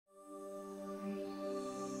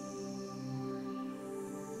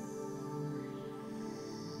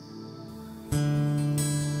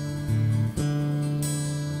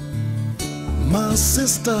Her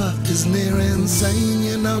sister is near insane,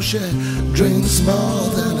 you know she drinks more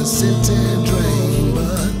than a city drain.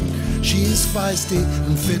 But she's feisty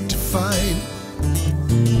and fit to fight.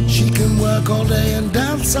 She can work all day and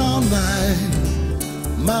dance all night.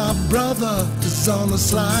 My brother is on the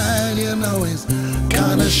slide, you know he's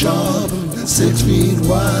kinda sharp and 6 feet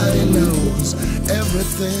wide. He knows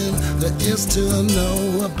everything there is to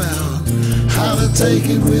know about how to take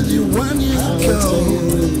it with you when you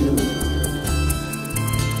go.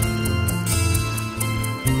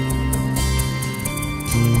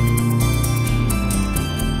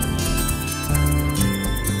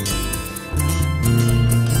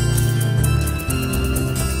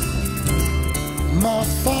 My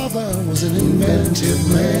father was an inventive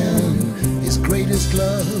man. His greatest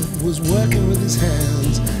love was working with his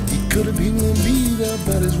hands. He could have been a leader,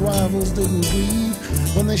 but his rivals didn't grieve.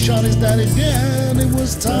 When they shot his daddy dead, it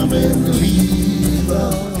was time for him to leave.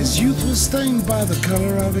 His youth was stained by the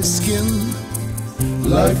color of his skin.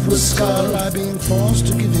 Life was scarred by being forced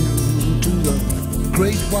to give in to the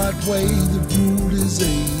great white way that ruled his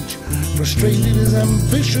age, frustrated his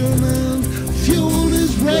ambition and fueled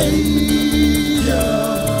his rage.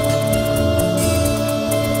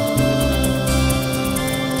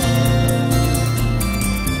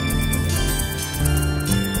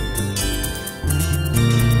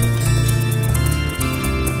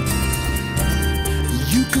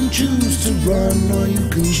 You can choose to run or you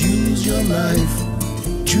can choose your life.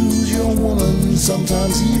 Choose your woman,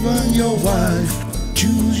 sometimes even your wife.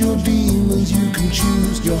 Choose your demons, you can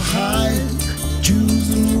choose your height. Choose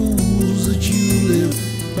the rules that you live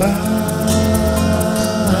by.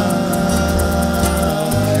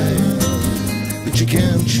 But you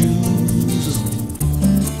can't choose.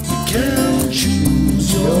 You can't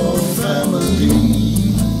choose your family.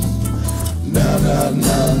 No, no,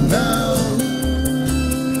 no, no.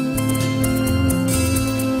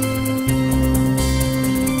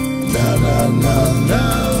 No, no, no, no.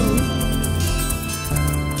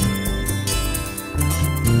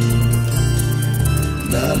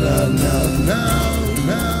 No, no, no, no,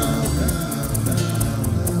 no.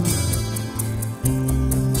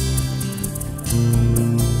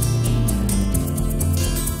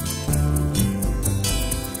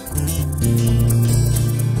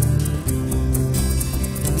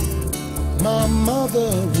 My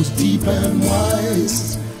mother was deep and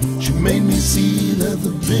wise. She made me see that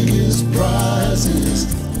the biggest prize is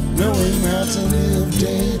knowing how to live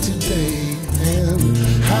day to day and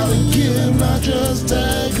how to give, not just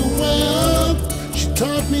take away up. She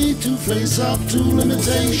taught me to face up to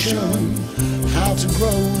limitation, how to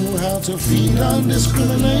grow, how to feed on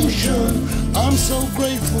discrimination. I'm so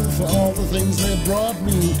grateful for all the things they brought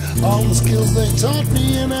me, all the skills they taught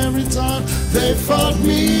me, and every time they fought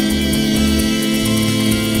me.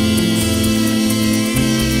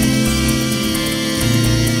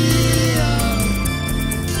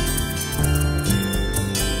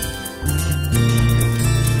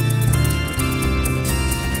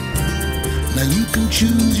 Now you can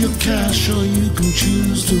choose your cash or you can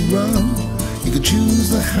choose to run. You can choose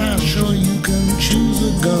the hash or you can choose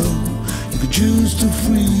a gun. You can choose to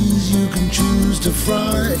freeze, you can choose to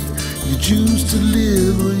fry. You choose to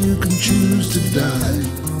live or you can choose to die.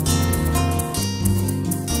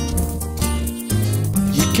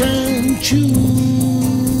 You can choose.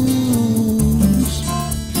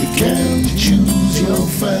 You can choose your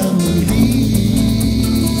family.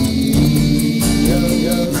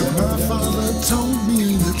 My father told me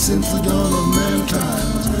that since the dawn of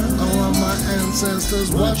mankind, all of my ancestors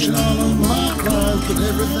watching all of my crimes, but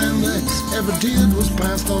everything they ever did was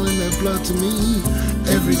passed on in their blood to me.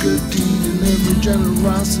 Every good deed and every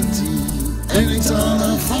generosity. Anytime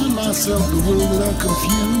I find myself bewildered or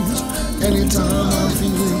confused, anytime I'm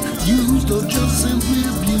feeling used or just simply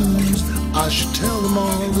abused, I should tell them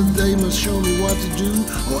all that they must show me what to do,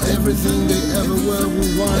 or everything they ever were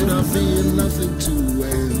will wind up being nothing to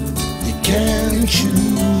end. You can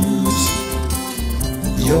choose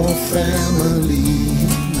your family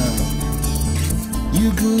now.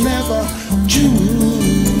 You can never choose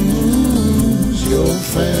your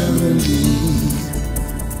family.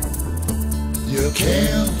 You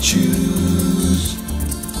can't choose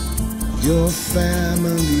your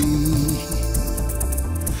family.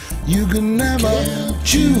 You can never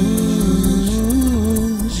choose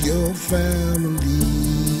your family.